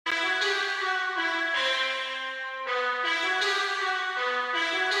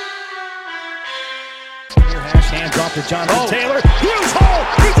out to Jonathan Taylor. Huge hole.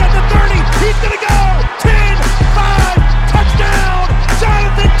 He's at the 30. He's going to go. 10, 5, touchdown.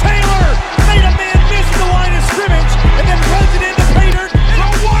 Jonathan Taylor made a man miss the line of scrimmage and then runs it into Pater in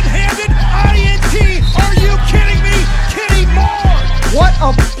a one-handed INT. Are you kidding me? Kenny Moore. What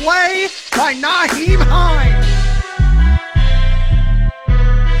a play by Nyheim Hines.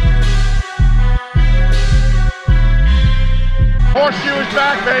 Horseshoe is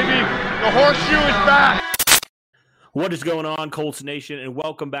back, baby. The horseshoe is back. What is going on, Colts Nation, and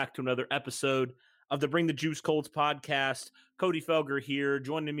welcome back to another episode of the Bring the Juice Colts podcast. Cody Felger here,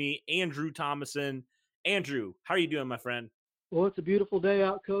 joining me, Andrew Thomason. Andrew, how are you doing, my friend? Well, it's a beautiful day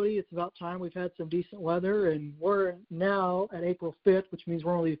out, Cody. It's about time we've had some decent weather, and we're now at April 5th, which means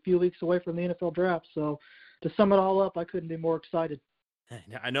we're only a few weeks away from the NFL draft. So to sum it all up, I couldn't be more excited.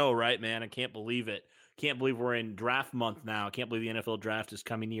 I know, right, man? I can't believe it. Can't believe we're in draft month now. I can't believe the NFL draft is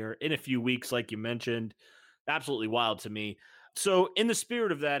coming here in a few weeks, like you mentioned. Absolutely wild to me. So in the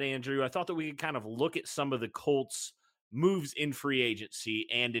spirit of that, Andrew, I thought that we could kind of look at some of the Colts' moves in free agency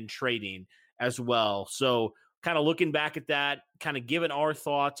and in trading as well. So kind of looking back at that, kind of giving our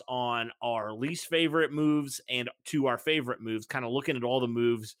thoughts on our least favorite moves and to our favorite moves, kind of looking at all the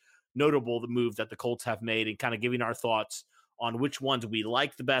moves, the moves that the Colts have made, and kind of giving our thoughts on which ones we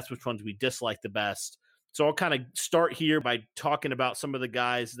like the best, which ones we dislike the best. So I'll kind of start here by talking about some of the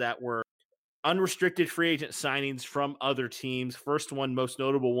guys that were unrestricted free agent signings from other teams. First one, most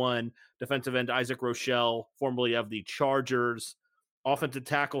notable one, defensive end Isaac Rochelle, formerly of the Chargers. Offensive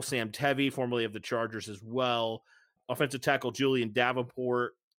tackle Sam Tevi, formerly of the Chargers as well. Offensive tackle Julian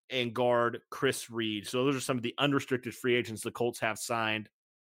Davenport, and guard Chris Reed. So those are some of the unrestricted free agents the Colts have signed.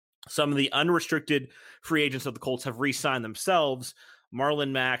 Some of the unrestricted free agents of the Colts have re-signed themselves. Marlon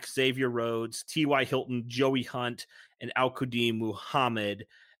Mack, Xavier Rhodes, T.Y. Hilton, Joey Hunt, and Al-Quadin Muhammad.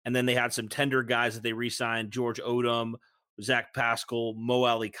 And then they had some tender guys that they re-signed, George Odom, Zach Pascal, Mo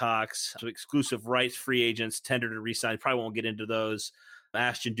Alley Cox, some exclusive rights free agents tender to re-sign. Probably won't get into those.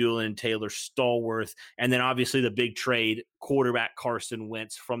 Ashton Dulin and Taylor Stallworth. And then obviously the big trade, quarterback Carson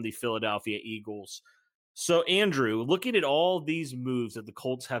Wentz from the Philadelphia Eagles. So, Andrew, looking at all these moves that the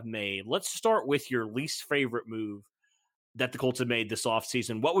Colts have made, let's start with your least favorite move that the Colts have made this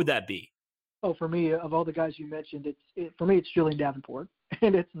offseason. What would that be? Oh, for me, of all the guys you mentioned, it's Julian Davenport,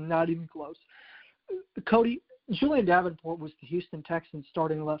 and it's not even close. Cody, Julian Davenport was the Houston Texans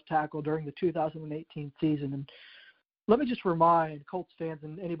starting left tackle during the 2018 season. And let me just remind Colts fans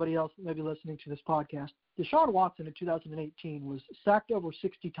and anybody else that may be listening to this podcast, Deshaun Watson in 2018 was sacked over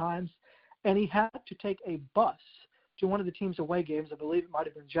 60 times, and he had to take a bus to one of the team's away games, I believe it might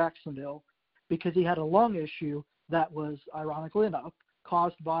have been Jacksonville, because he had a lung issue that was, ironically enough,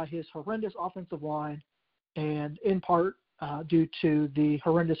 caused by his horrendous offensive line and in part due to the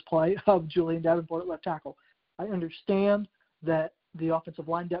horrendous play of Julian Davenport at left tackle. I understand that the offensive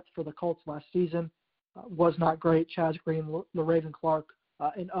line depth for the Colts last season was not great. Chaz Green, LaRaven Clark,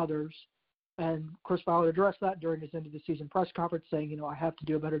 and others. And Chris Fowler addressed that during his end of the season press conference, saying, I have to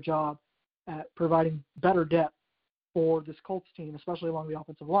do a better job at providing better depth for this Colts team, especially along the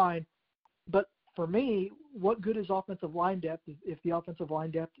offensive line. But for me, what good is offensive line depth if the offensive line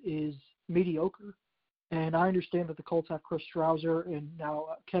depth is mediocre? And I understand that the Colts have Chris Strouser and now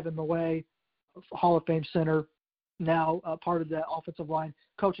Kevin Maway, Hall of Fame center, now part of the offensive line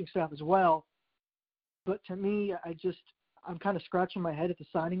coaching staff as well. But to me, I'm kind of scratching my head at the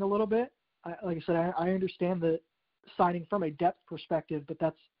signing a little bit. Like I said, I understand the signing from a depth perspective, but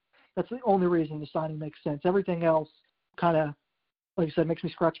that's the only reason the signing makes sense. Everything else kind of, like I said, makes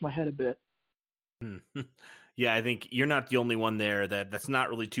me scratch my head a bit. Yeah, I think you're not the only one there that's not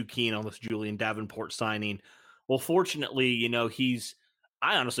really too keen on this Julian Davenport signing. Well, fortunately,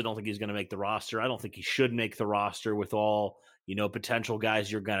 I honestly don't think he's going to make the roster. I don't think he should make the roster with all, potential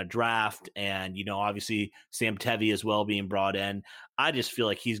guys you're going to draft. And, obviously Sam Tevi as well being brought in. I just feel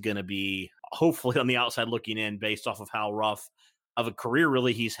like he's going to be hopefully on the outside looking in based off of how rough of a career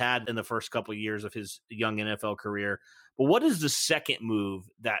really he's had in the first couple of years of his young NFL career. But what is the second move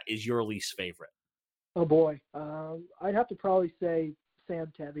that is your least favorite? Oh, boy. I'd have to probably say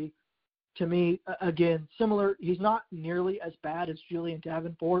Sam Tevi. To me, again, similar. He's not nearly as bad as Julian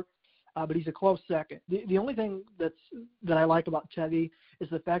Davenport, but he's a close second. The only thing that I like about Tevi is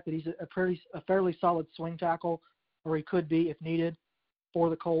the fact that he's a fairly solid swing tackle, or he could be if needed, for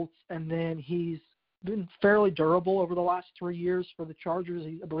the Colts. And then he's been fairly durable over the last 3 years for the Chargers.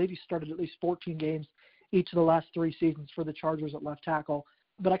 I believe he started at least 14 games each of the last 3 seasons for the Chargers at left tackle.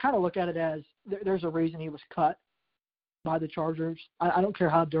 But I kind of look at it as there's a reason he was cut by the Chargers. I don't care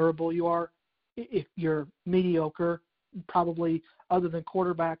how durable you are. If you're mediocre, probably other than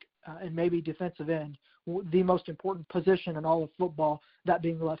quarterback and maybe defensive end, the most important position in all of football, that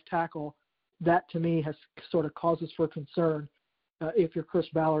being left tackle, that to me has sort of causes for concern if you're Chris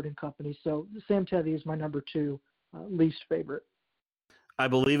Ballard and company. So Sam Tevi is my number 2 least favorite. I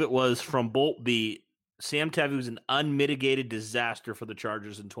believe it was from Bolt Beat. Sam Tevi was an unmitigated disaster for the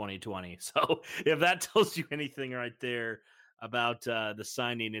Chargers in 2020. So if that tells you anything right there about the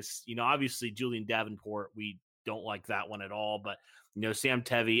signing, is, obviously Julian Davenport, we don't like that one at all. But, Sam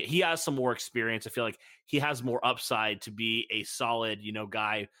Tevi, he has some more experience. I feel like he has more upside to be a solid,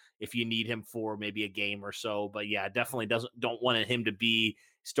 guy if you need him for maybe a game or so. But yeah, definitely don't want him to be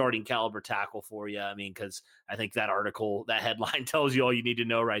starting caliber tackle for you. I mean, because I think that article, that headline tells you all you need to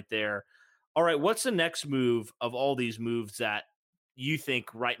know right there. All right, what's the next move of all these moves that you think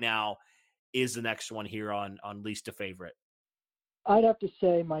right now is the next one here on least to favorite? I'd have to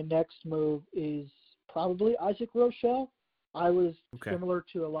say my next move is probably Isaac Rochelle. I was similar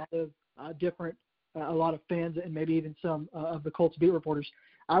to a lot of a lot of fans and maybe even some of the Colts beat reporters.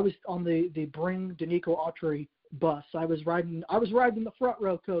 I was on the bring Danico Autry bus. I was riding the front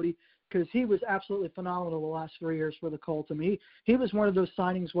row, Cody, because he was absolutely phenomenal the last 3 years for the Colts. I mean, he was one of those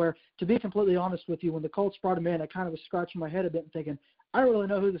signings where, to be completely honest with you, when the Colts brought him in, I kind of was scratching my head a bit and thinking, I don't really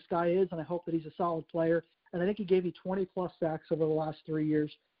know who this guy is, and I hope that he's a solid player. And I think he gave you 20-plus sacks over the last 3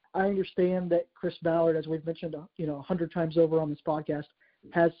 years. I understand that Chris Ballard, as we've mentioned 100 times over on this podcast,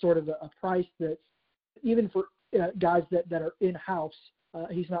 has sort of a price that even for guys that are in-house,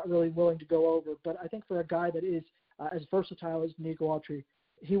 he's not really willing to go over. But I think for a guy that is as versatile as Danico Autry,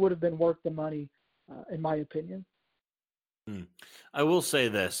 he would have been worth the money, in my opinion. I will say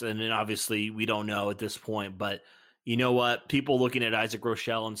this, and then obviously we don't know at this point, but you know what? People looking at Isaac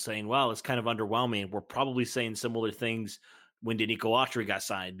Rochelle and saying, well, it's kind of underwhelming. We're probably saying similar things when Danico Autry got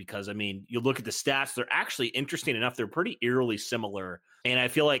signed, because, I mean, you look at the stats, they're actually interesting enough. They're pretty eerily similar. And I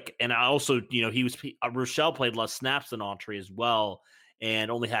feel like, and I also, Rochelle played less snaps than Autry as well,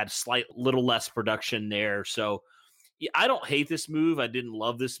 and only had little less production there. So yeah, I don't hate this move. I didn't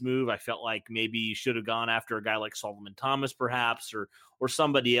love this move. I felt like maybe you should have gone after a guy like Solomon Thomas, perhaps, or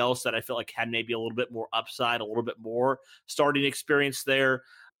somebody else that I felt like had maybe a little bit more upside, a little bit more starting experience there.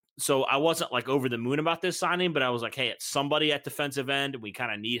 So I wasn't like over the moon about this signing, but I was like, hey, it's somebody at defensive end. We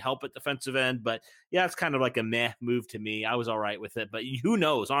kind of need help at defensive end. But yeah, it's kind of like a meh move to me. I was all right with it. But who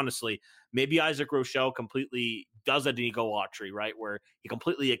knows, honestly, maybe Isaac Rochelle completely does a Danico Autry, right, where he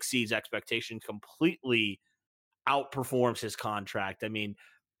completely exceeds expectations, completely outperforms his contract. I mean,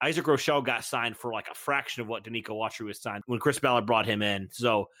 Isaac Rochelle got signed for like a fraction of what Danico Autry was signed when Chris Ballard brought him in.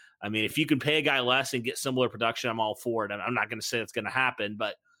 So, I mean, if you can pay a guy less and get similar production, I'm all for it. I'm not going to say it's going to happen,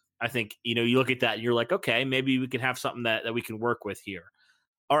 but I think, you look at that and you're like, okay, maybe we can have something that we can work with here.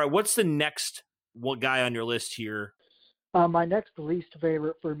 All right, what's the next guy on your list here? My next least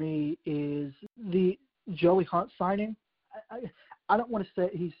favorite for me is the Joey Hunt signing. I don't want to say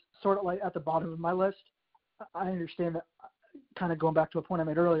he's sort of like at the bottom of my list. I understand that, kind of going back to a point I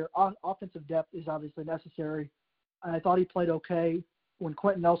made earlier, offensive depth is obviously necessary. I thought he played okay when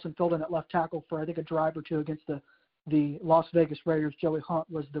Quentin Nelson filled in at left tackle for, I think, a drive or two against the Las Vegas Raiders. Joey Hunt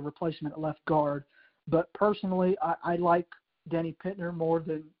was the replacement at left guard. But personally, I like Danny Pittner more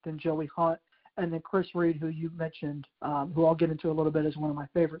than Joey Hunt. And then Chris Reed, who you mentioned, who I'll get into a little bit as one of my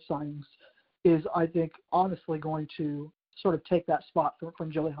favorite signings, is, I think, honestly going to sort of take that spot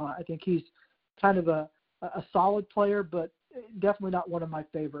from Joey Hunt. I think he's kind of a solid player, but definitely not one of my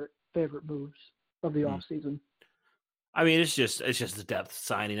favorite moves of the offseason. I mean, it's just the depth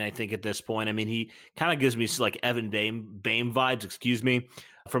signing, I think, at this point. I mean, he kind of gives me like Evan Boehm vibes,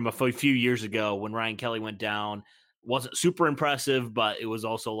 from a few years ago when Ryan Kelly went down. Wasn't super impressive, but it was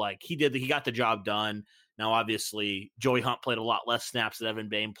also like he got the job done. Now, obviously, Joey Hunt played a lot less snaps than Evan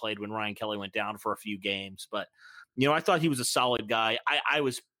Boehm played when Ryan Kelly went down for a few games. But, I thought he was a solid guy. I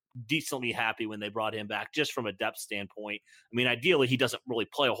was decently happy when they brought him back, just from a depth standpoint. I mean, ideally, he doesn't really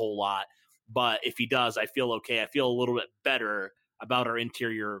play a whole lot. But if he does, I feel okay. I feel a little bit better about our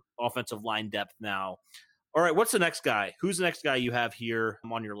interior offensive line depth now. All right, what's the next guy? Who's the next guy you have here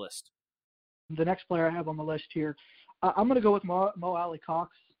on your list? The next player I have on the list here, I'm going to go with Mo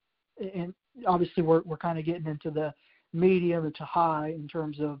Alie-Cox. And obviously we're kind of getting into the medium to high in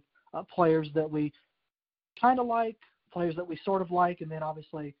terms of players that we kind of like, players that we sort of like, and then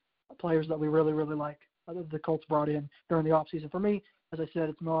obviously players that we really, really like the Colts brought in during the offseason. For me, as I said,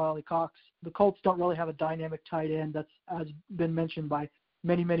 it's Mo Alie-Cox. The Colts don't really have a dynamic tight end. That's has been mentioned by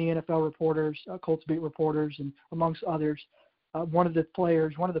many, many NFL reporters, Colts beat reporters, and amongst others. One of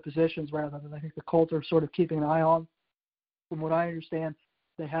the positions, rather, that I think the Colts are sort of keeping an eye on. From what I understand,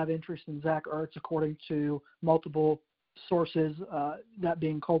 they have interest in Zach Ertz, according to multiple sources, that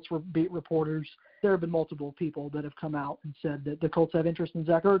being Colts beat reporters, there have been multiple people that have come out and said that the Colts have interest in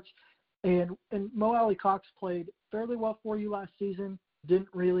Zach Ertz. And Mo Alley-Cox played fairly well for you last season, didn't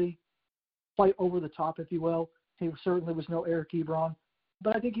really fight over the top, if you will. He certainly was no Eric Ebron.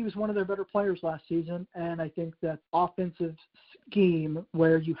 But I think he was one of their better players last season, and I think that offensive scheme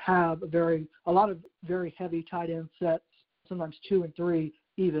where you have a lot of very heavy tight end sets, sometimes 2 and 3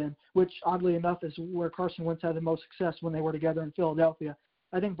 even, which oddly enough is where Carson Wentz had the most success when they were together in Philadelphia.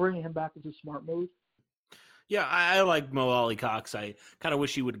 I think bringing him back was a smart move. Yeah, I like Mo Alley-Cox. I kind of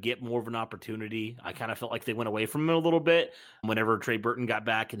wish he would get more of an opportunity. I kind of felt like they went away from him a little bit whenever Trey Burton got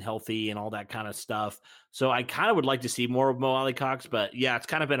back and healthy and all that kind of stuff. So I kind of would like to see more of Mo Alley-Cox. But, yeah, it's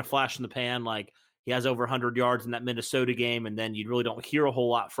kind of been a flash in the pan. Like, he has over 100 yards in that Minnesota game, and then you really don't hear a whole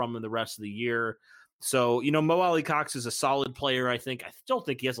lot from him the rest of the year. So, Mo Alley-Cox is a solid player, I think. I still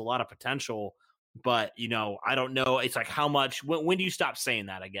think he has a lot of potential. But, I don't know. It's like how much – when do you stop saying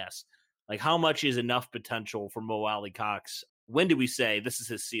that, I guess? Like, how much is enough potential for Mo Alley-Cox? When do we say this is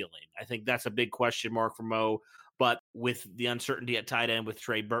his ceiling? I think that's a big question mark for Mo. But with the uncertainty at tight end, with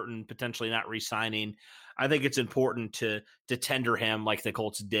Trey Burton potentially not re-signing, I think it's important to tender him like the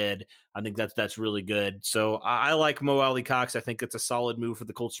Colts did. I think that's really good. So I like Mo Alley-Cox. I think it's a solid move for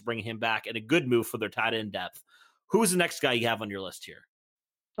the Colts to bring him back and a good move for their tight end depth. Who's the next guy you have on your list here?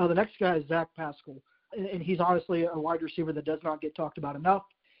 The next guy is Zach Pascal, and he's honestly a wide receiver that does not get talked about enough.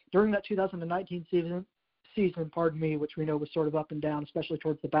 During that 2019 season, which we know was sort of up and down, especially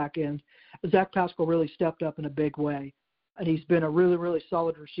towards the back end, Zach Pascal really stepped up in a big way. And he's been a really, really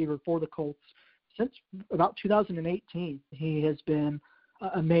solid receiver for the Colts since about 2018. He has been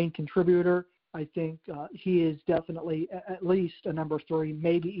a main contributor. I think he is definitely at least a number 3,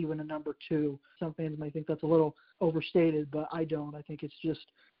 maybe even a number 2. Some fans may think that's a little overstated, but I don't. I think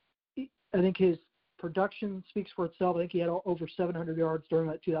I think his production speaks for itself. I think he had over 700 yards during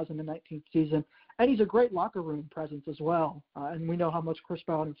that 2019 season. And he's a great locker room presence as well. And we know how much Chris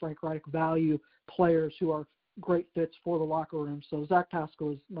Ballard and Frank Reich value players who are great fits for the locker room. So Zach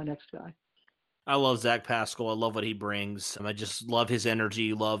Pascal is my next guy. I love Zach Pascal. I love what he brings. I just love his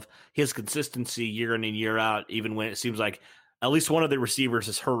energy, love his consistency year in and year out, even when it seems like at least one of the receivers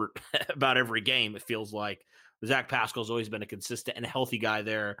is hurt about every game, it feels like. Zach Pascal's always been a consistent and healthy guy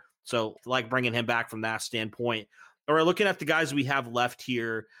there. So like bringing him back from that standpoint. All right, looking at the guys we have left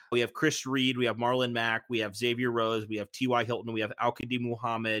here, we have Chris Reed, we have Marlon Mack, we have Xavier Rose, we have T.Y. Hilton, we have Al-Qadim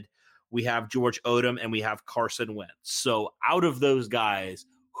Muhammad, we have George Odom, and we have Carson Wentz. So out of those guys,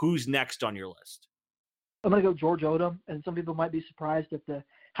 who's next on your list? I'm going to go George Odom, and some people might be surprised at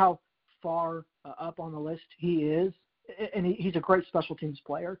how far up on the list he is. And he's a great special teams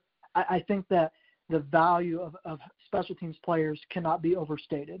player. I think that the value of special teams players cannot be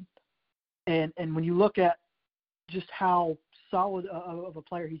overstated. And when you look at just how solid of a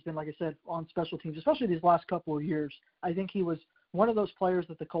player he's been, like I said, on special teams, especially these last couple of years, I think he was one of those players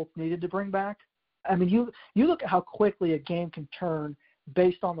that the Colts needed to bring back. I mean, you look at how quickly a game can turn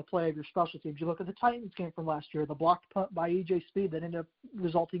based on the play of your special teams. You look at the Titans game from last year, the blocked punt by E.J. Speed that ended up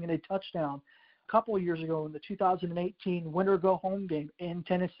resulting in a touchdown. A couple of years ago in the 2018 winner-go-home game in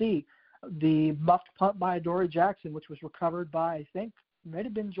Tennessee, the muffed punt by Adoree Jackson, which was recovered by, I think, might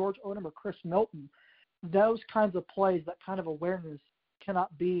have been George Odom or Chris Milton. Those kinds of plays, that kind of awareness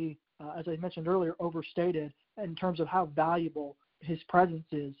cannot be, as I mentioned earlier, overstated in terms of how valuable his presence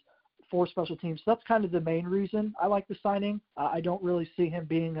is for special teams. So that's kind of the main reason I like the signing. I don't really see him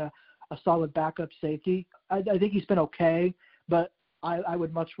being a solid backup safety. I think he's been okay, but I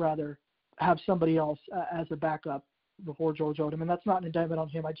would much rather have somebody else as a backup before George Odom, and that's not an indictment on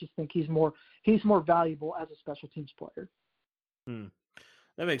him. I just think he's more valuable as a special teams player.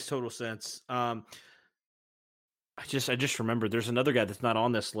 That makes total sense. I just remembered there's another guy that's not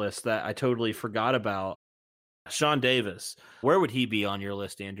on this list that I totally forgot about. Sean Davis. Where would he be on your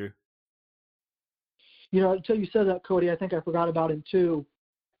list, Andrew? Until you said that, Cody, I think I forgot about him too.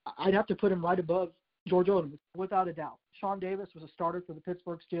 I'd have to put him right above George Odom, without a doubt. Sean Davis was a starter for the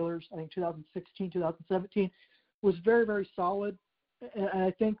Pittsburgh Steelers, I think 2016, 2017, was very, very solid. And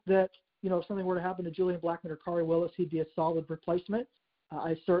I think that, if something were to happen to Julian Blackmon or Khari Willis, he'd be a solid replacement.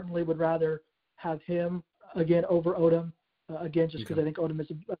 I certainly would rather have him, again, over Odom, just because I think Odom is,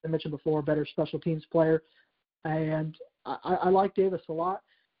 as I mentioned before, a better special teams player. And I like Davis a lot.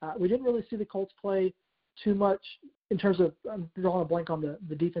 We didn't really see the Colts play too much in terms of, I'm drawing a blank on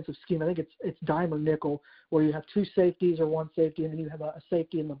the defensive scheme. I think it's dime or nickel, where you have two safeties or one safety, and then you have a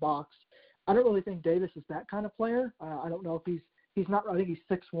safety in the box. I don't really think Davis is that kind of player. I don't know if he's not. I think he's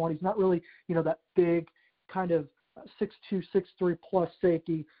 6'1". He's not really, that big kind of 6'2", 6'3" plus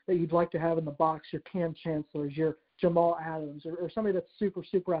safety that you'd like to have in the box, your Cam Chancellors, your Jamal Adams, or somebody that's super,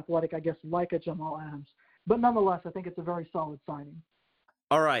 super athletic, I guess, like a Jamal Adams. But nonetheless, I think it's a very solid signing.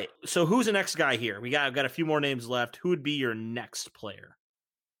 All right. So who's the next guy here? I've got a few more names left. Who would be your next player?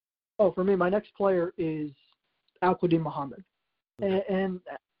 Oh, for me, my next player is Al-Quadin Muhammad. Okay. And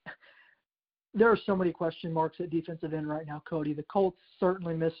there are so many question marks at defensive end right now, Cody. The Colts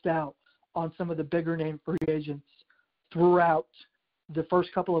certainly missed out on some of the bigger name free agents throughout the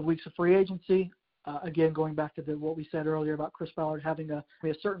first couple of weeks of free agency. Again, going back to what we said earlier about Chris Ballard having a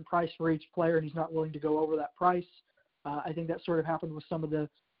certain price for each player, and he's not willing to go over that price. I think that sort of happened with some of the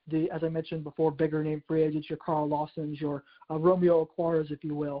as I mentioned before, bigger name free agents, your Carl Lawsons, your Romeo Okwara's, if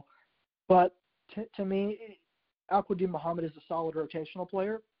you will. But to me, Al-Quadin Muhammad is a solid rotational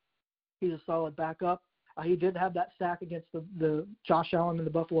player. He's a solid backup. He did have that sack against the Josh Allen and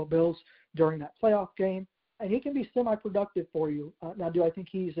the Buffalo Bills during that playoff game, and he can be semi-productive for you. Now, do I think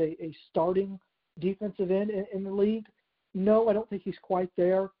he's a starting defensive end in the league? No, I don't think he's quite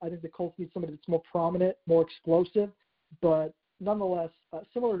there. I think the Colts need somebody that's more prominent, more explosive, but nonetheless,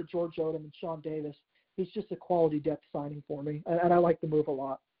 similar to George Odom and Sean Davis, he's just a quality depth signing for me, and I like the move a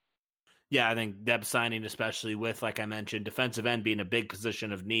lot. Yeah, I think depth signing, especially with, like I mentioned, defensive end being a big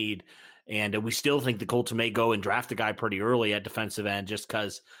position of need. And we still think the Colts may go and draft a guy pretty early at defensive end just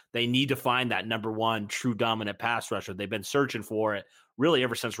because they need to find that number one true dominant pass rusher. They've been searching for it really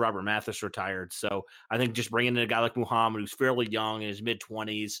ever since Robert Mathis retired. So I think just bringing in a guy like Muhammad, who's fairly young in his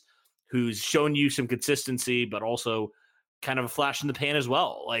mid-20s, who's shown you some consistency, but also kind of a flash in the pan as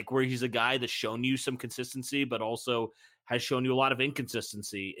well, like where he's a guy that's shown you some consistency, but also has shown you a lot of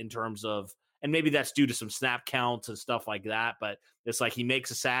inconsistency in terms of, and maybe that's due to some snap counts and stuff like that, but it's like he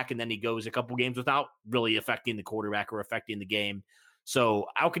makes a sack and then he goes a couple games without really affecting the quarterback or affecting the game. So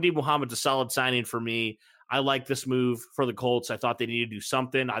Al-Quadin Muhammad's a solid signing for me. I like this move for the Colts. I thought they needed to do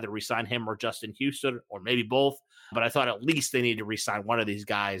something, either re-sign him or Justin Houston, or maybe both, but I thought at least they needed to re-sign one of these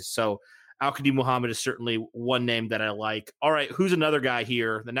guys. So Al-Quadin Muhammad is certainly one name that I like. All right, who's another guy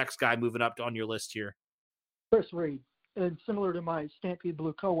here? The next guy moving up on your list here. Chris Reed. And similar to my Stampede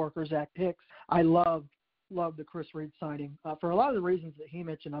Blue coworker, Zach Hicks, I love the Chris Reed signing. For a lot of the reasons that he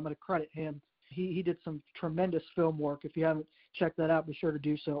mentioned, I'm going to credit him. He did some tremendous film work. If you haven't checked that out, be sure to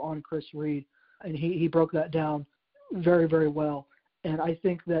do so on Chris Reed. And he broke that down very, very well. And I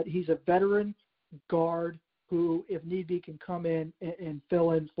think that he's a veteran guard who, if need be, can come in and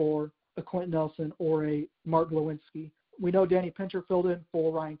fill in for a Quentin Nelson or a Mark Lewinsky. We know Danny Pinter filled in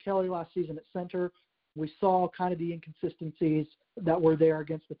for Ryan Kelly last season at center. We saw kind of the inconsistencies that were there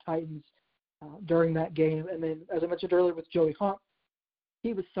against the Titans during that game. And then, as I mentioned earlier with Joey Hunt,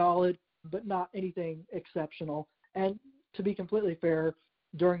 he was solid, but not anything exceptional. And to be completely fair,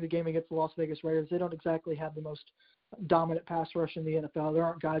 during the game against the Las Vegas Raiders, they don't exactly have the most dominant pass rush in the NFL. There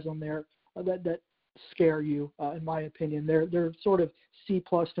aren't guys on there that scare you, in my opinion. They're sort of C+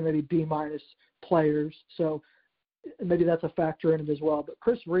 to maybe B- players. So maybe that's a factor in it as well. But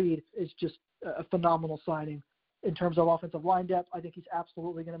Chris Reed is just a phenomenal signing in terms of offensive line depth. I think he's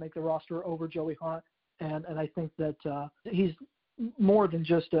absolutely going to make the roster over Joey Hunt, and I think that he's more than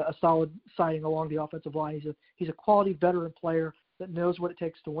just a solid signing along the offensive line. He's a quality veteran player that knows what it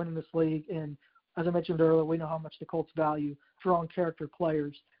takes to win in this league. And as I mentioned earlier, we know how much the Colts value strong character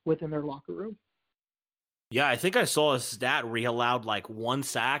players within their locker room. Yeah, I think I saw a stat where he allowed like one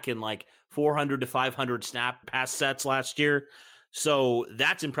sack in like 400 to 500 snap pass sets last year. So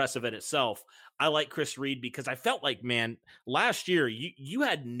that's impressive in itself. I like Chris Reed because I felt like, man, last year you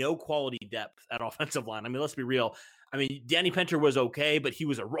had no quality depth at offensive line. I mean, let's be real. I mean, Danny Pinter was okay, but he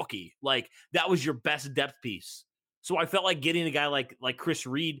was a rookie. Like, that was your best depth piece. So I felt like getting a guy like Chris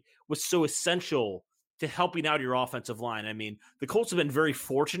Reed was so essential to helping out your offensive line. I mean, the Colts have been very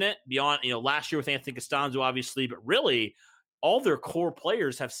fortunate beyond, last year with Anthony Costanzo, obviously, but really all their core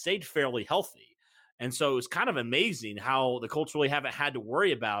players have stayed fairly healthy. And so it's kind of amazing how the Colts really haven't had to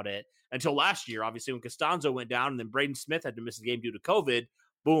worry about it until last year, obviously, when Costanzo went down and then Braden Smith had to miss the game due to COVID.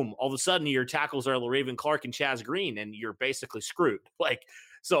 Boom, all of a sudden your tackles are Raven Clark and Chaz Green, and you're basically screwed.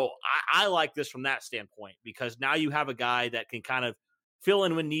 So I like this from that standpoint, because now you have a guy that can kind of fill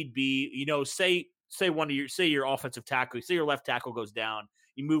in when need be. Say your offensive tackle, say your left tackle goes down,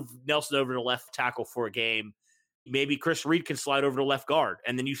 you move Nelson over to left tackle for a game. Maybe Chris Reed can slide over to left guard,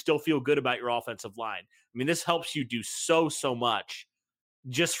 and then you still feel good about your offensive line. I mean, this helps you do so much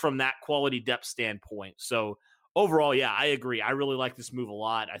just from that quality depth standpoint. So overall, yeah, I agree. I really like this move a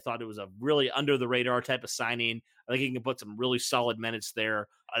lot. I thought it was a really under the radar type of signing. I think he can put some really solid minutes there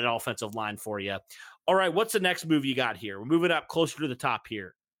on an offensive line for you. All right, what's the next move you got here? We're moving up closer to the top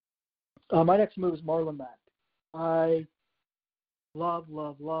here. My next move is Marlon Mack. I love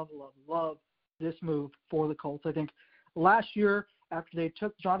this move for the Colts. I think last year, after they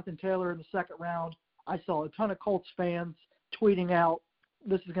took Jonathan Taylor in the second round, I saw a ton of Colts fans tweeting out,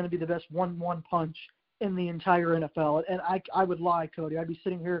 this is going to be the best 1-1 punch in the entire NFL. And I would lie, Cody. I'd be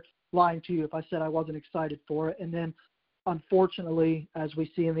sitting here lying to you if I said I wasn't excited for it. And then, unfortunately, as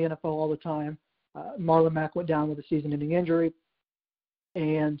we see in the NFL all the time, Marlon Mack went down with a season-ending injury,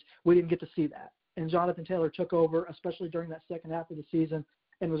 and we didn't get to see that. And Jonathan Taylor took over, especially during that second half of the season,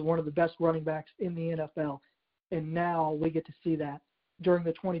 and was one of the best running backs in the NFL. And now we get to see that during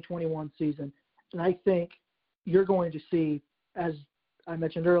the 2021 season. And I think you're going to see, as I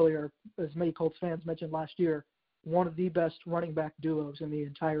mentioned earlier, as many Colts fans mentioned last year, one of the best running back duos in the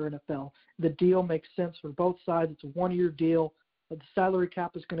entire NFL. The deal makes sense for both sides. It's a one-year deal. But the salary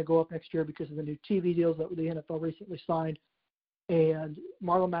cap is going to go up next year because of the new TV deals that the NFL recently signed. And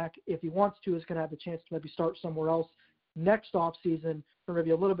Marlon Mack, if he wants to, is going to have a chance to maybe start somewhere else next offseason for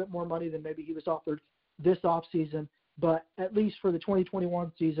maybe a little bit more money than maybe he was offered this offseason. But at least for the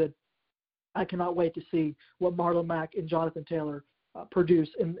 2021 season, I cannot wait to see what Marlon Mack and Jonathan Taylor produce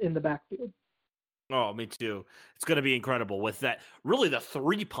in the backfield. Oh, me too. It's going to be incredible with that. Really, the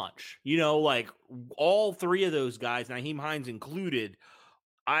three punch, like all three of those guys, Nyheim Hines included.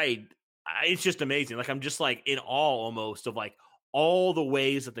 It's just amazing. Like, I'm just like in awe almost of like all the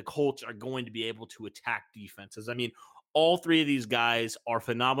ways that the Colts are going to be able to attack defenses. I mean, all three of these guys are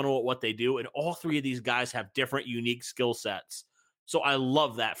phenomenal at what they do, and all three of these guys have different, unique skill sets. So I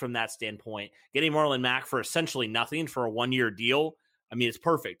love that from that standpoint. Getting Marlon Mack for essentially nothing for a one-year deal, I mean, it's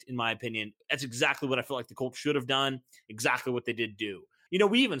perfect, in my opinion. That's exactly what I feel like the Colts should have done, exactly what they did do.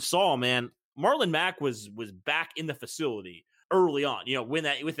 We even saw, man, Marlon Mack was back in the facility early on. With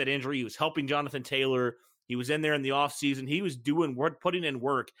that injury, he was helping Jonathan Taylor. He was in there in the offseason. He was doing work, putting in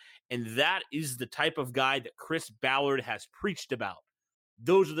work, and that is the type of guy that Chris Ballard has preached about.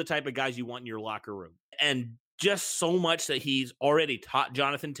 Those are the type of guys you want in your locker room. And just so much that he's already taught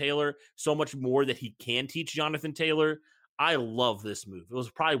Jonathan Taylor, so much more that he can teach Jonathan Taylor. I love this move. It was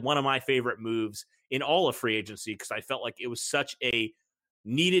probably one of my favorite moves in all of free agency because I felt like it was such a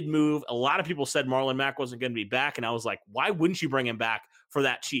needed move. A lot of people said Marlon Mack wasn't going to be back, and I was like, why wouldn't you bring him back for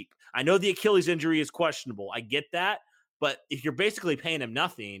that cheap? I know the Achilles injury is questionable. I get that, but if you're basically paying him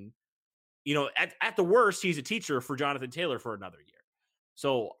nothing, at the worst, he's a teacher for Jonathan Taylor for another year.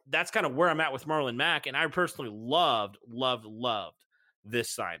 So that's kind of where I'm at with Marlon Mack, and I personally loved this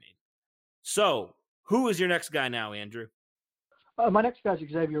signing. So who is your next guy now, Andrew? My next guy is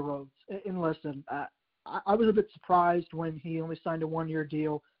Xavier Rhodes. And listen, I was a bit surprised when he only signed a one-year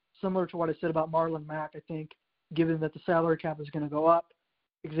deal, similar to what I said about Marlon Mack. I think given that the salary cap is going to go up,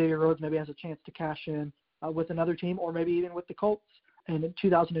 Xavier Rhodes maybe has a chance to cash in with another team or maybe even with the Colts in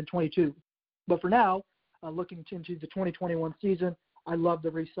 2022. But for now, looking into the 2021 season, I love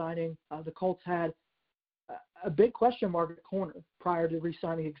the re-signing. The Colts had a big question mark at corner prior to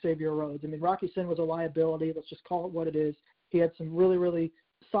re-signing Xavier Rhodes. I mean, Rocky Sin was a liability. Let's just call it what it is. He had some really, really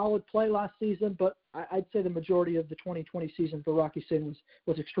solid play last season, but I'd say the majority of the 2020 season for Rocky Sin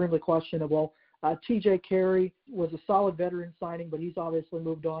was extremely questionable. T.J. Carey was a solid veteran signing, but he's obviously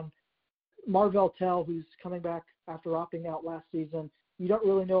moved on. Marvell Tell, who's coming back after opting out last season, you don't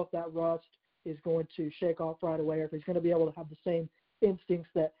really know if that rust is going to shake off right away or if he's going to be able to have the same instincts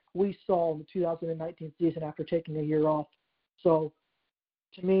that we saw in the 2019 season after taking a year off. So,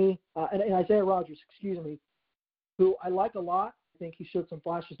 to me, and Isaiah Rodgers, who I like a lot. I think he showed some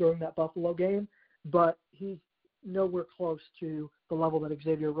flashes during that Buffalo game, but he's nowhere close to the level that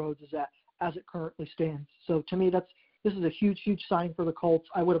Xavier Rhodes is at as it currently stands. So to me, this is a huge signing for the Colts.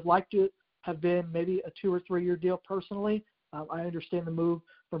 I would have liked it have been maybe a 2 or 3 year deal personally. I understand the move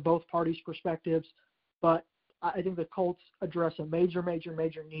from both parties' perspectives, but I think the Colts address a major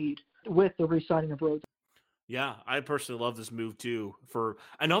need with the re-signing of Rhodes. Yeah, I personally love this move too. For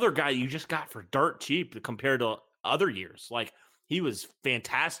another guy you just got for dirt cheap compared to other years. Like, he was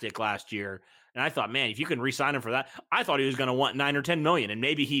fantastic last year. And I thought, man, if you can re-sign him for that, I thought he was going to want $9 or $10 million. And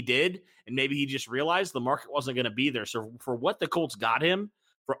maybe he did. And maybe he just realized the market wasn't going to be there. So for what the Colts got him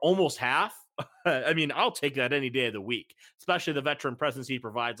for almost half, I mean, I'll take that any day of the week, especially the veteran presence he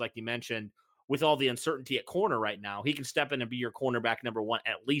provides, like you mentioned, with all the uncertainty at corner right now. He can step in and be your cornerback number one,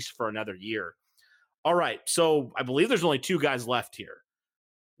 at least for another year. All right. So I believe there's only two guys left here.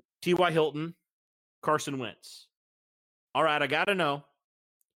 T.Y. Hilton, Carson Wentz. All right, I got to know,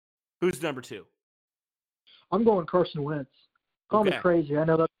 who's number two? I'm going Carson Wentz. Call me crazy. I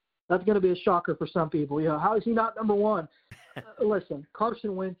know that's going to be a shocker for some people. How is he not number one? Listen,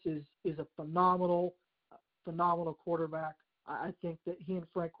 Carson Wentz is a phenomenal quarterback. I think that he and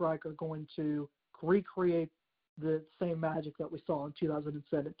Frank Reich are going to recreate the same magic that we saw in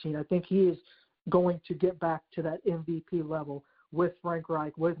 2017. I think he is going to get back to that MVP level with Frank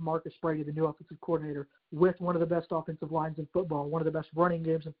Reich, with Marcus Brady, the new offensive coordinator, with one of the best offensive lines in football, one of the best running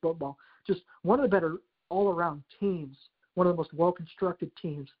games in football, just one of the better all-around teams, one of the most well-constructed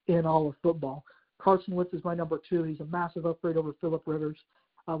teams in all of football. Carson Wentz is my number 2. He's a massive upgrade over Phillip Rivers.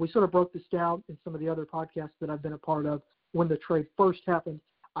 We sort of broke this down in some of the other podcasts that I've been a part of when the trade first happened.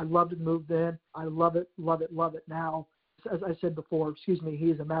 I loved the move then. I love it now. As I said before, he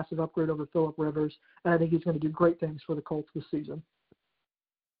is a massive upgrade over Phillip Rivers, and I think he's going to do great things for the Colts this season.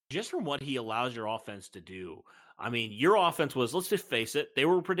 Just from what he allows your offense to do, I mean, your offense was, let's just face it, they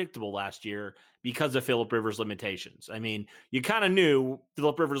were predictable last year because of Phillip Rivers' limitations. I mean, you kind of knew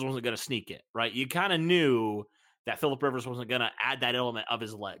Phillip Rivers wasn't going to sneak it, right? You kind of knew that Phillip Rivers wasn't going to add that element of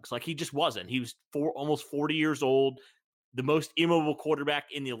his legs. Like, he just wasn't. He was almost 40 years old, the most immobile quarterback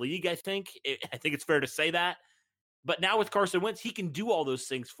in the league, I think. I think it's fair to say that. But now with Carson Wentz, he can do all those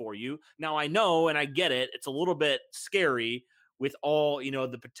things for you. Now, I know, and I get it, it's a little bit scary with all,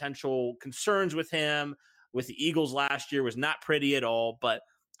 the potential concerns with him. With the Eagles last year was not pretty at all. But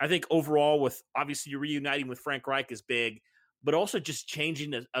I think overall, with obviously reuniting with Frank Reich is big, but also just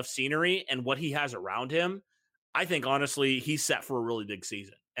changing of scenery and what he has around him. I think, honestly, he's set for a really big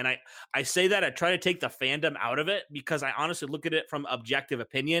season. And I say that, I try to take the fandom out of it because I honestly look at it from objective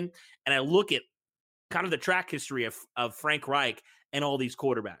opinion, and I look at kind of the track history of Frank Reich and all these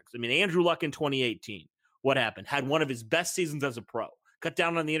quarterbacks. I mean, Andrew Luck in 2018, what happened? Had one of his best seasons as a pro. Cut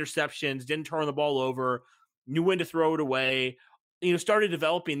down on the interceptions, didn't turn the ball over, knew when to throw it away, started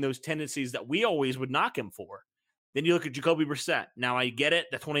developing those tendencies that we always would knock him for. Then you look at Jacoby Brissett. Now, I get it.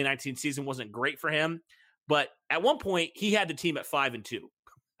 The 2019 season wasn't great for him, but at one point, he had the team at 5-2.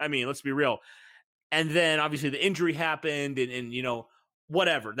 I mean, let's be real. And then, obviously, the injury happened, and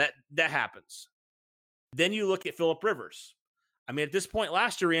whatever. That happens. Then you look at Phillip Rivers. I mean, at this point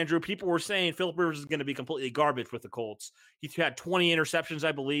last year, Andrew, people were saying Phillip Rivers is going to be completely garbage with the Colts. He had 20 interceptions,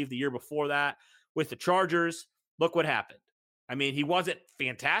 I believe, the year before that with the Chargers. Look what happened. I mean, he wasn't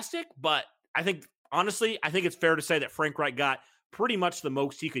fantastic, but I think, honestly, it's fair to say that Frank Reich got pretty much the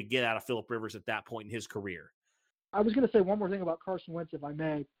most he could get out of Phillip Rivers at that point in his career. I was going to say one more thing about Carson Wentz, if I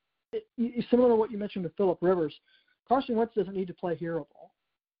may. Similar to what you mentioned with Phillip Rivers, Carson Wentz doesn't need to play hero ball.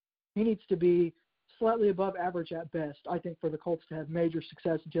 He needs to be slightly above average at best, I think, for the Colts to have major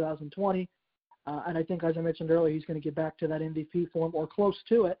success in 2020. And I think, as I mentioned earlier, he's going to get back to that MVP form or close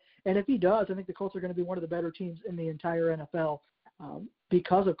to it. And if he does, I think the Colts are going to be one of the better teams in the entire NFL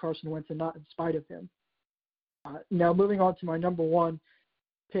because of Carson Wentz and not in spite of him. Now, moving on to my number 1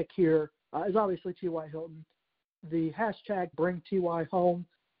 pick here is obviously T.Y. Hilton. The hashtag Bring T.Y. Home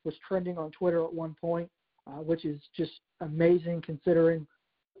was trending on Twitter at one point, which is just amazing considering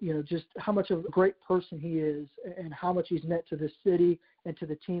just how much of a great person he is and how much he's meant to this city and to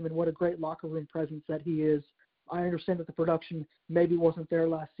the team and what a great locker room presence that he is. I understand that the production maybe wasn't there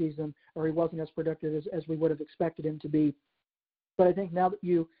last season or he wasn't as productive as we would have expected him to be. But I think now that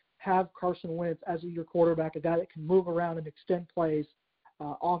you have Carson Wentz as your quarterback, a guy that can move around and extend plays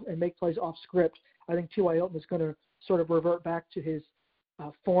off and make plays off script, I think T.Y. Hilton is going to sort of revert back to his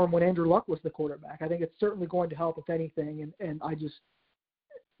form when Andrew Luck was the quarterback. I think it's certainly going to help, if anything, and I just –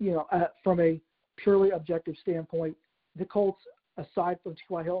 from a purely objective standpoint, the Colts, aside from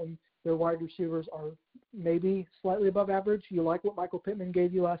T.Y. Hilton, their wide receivers are maybe slightly above average. You like what Michael Pittman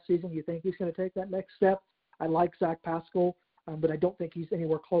gave you last season. You think he's going to take that next step. I like Zach Pascal, but I don't think he's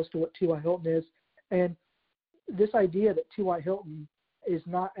anywhere close to what T.Y. Hilton is. And this idea that T.Y. Hilton is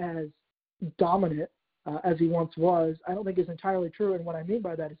not as dominant as he once was, I don't think is entirely true. And what I mean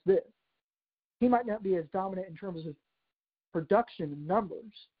by that is this. He might not be as dominant in terms of production and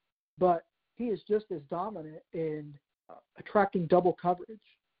numbers, but he is just as dominant in attracting double coverage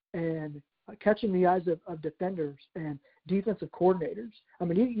and catching the eyes of defenders and defensive coordinators. I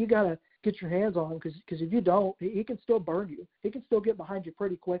mean, you got to get your hands on him because if you don't, he can still burn you. He can still get behind you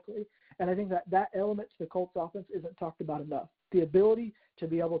pretty quickly. And I think that element to the Colts offense isn't talked about enough. The ability to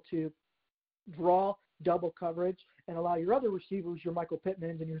be able to draw double coverage and allow your other receivers, your Michael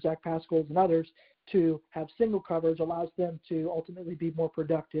Pittmans and your Zach Pascals and others, to have single coverage allows them to ultimately be more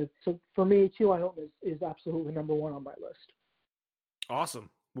productive. So for me, T.Y. Hilton is absolutely number 1 on my list. Awesome.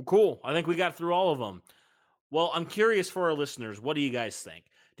 Well, cool. I think we got through all of them. Well, I'm curious for our listeners, what do you guys think?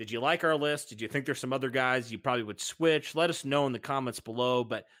 Did you like our list? Did you think there's some other guys you probably would switch? Let us know in the comments below,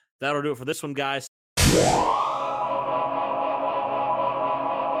 but that'll do it for this one, guys.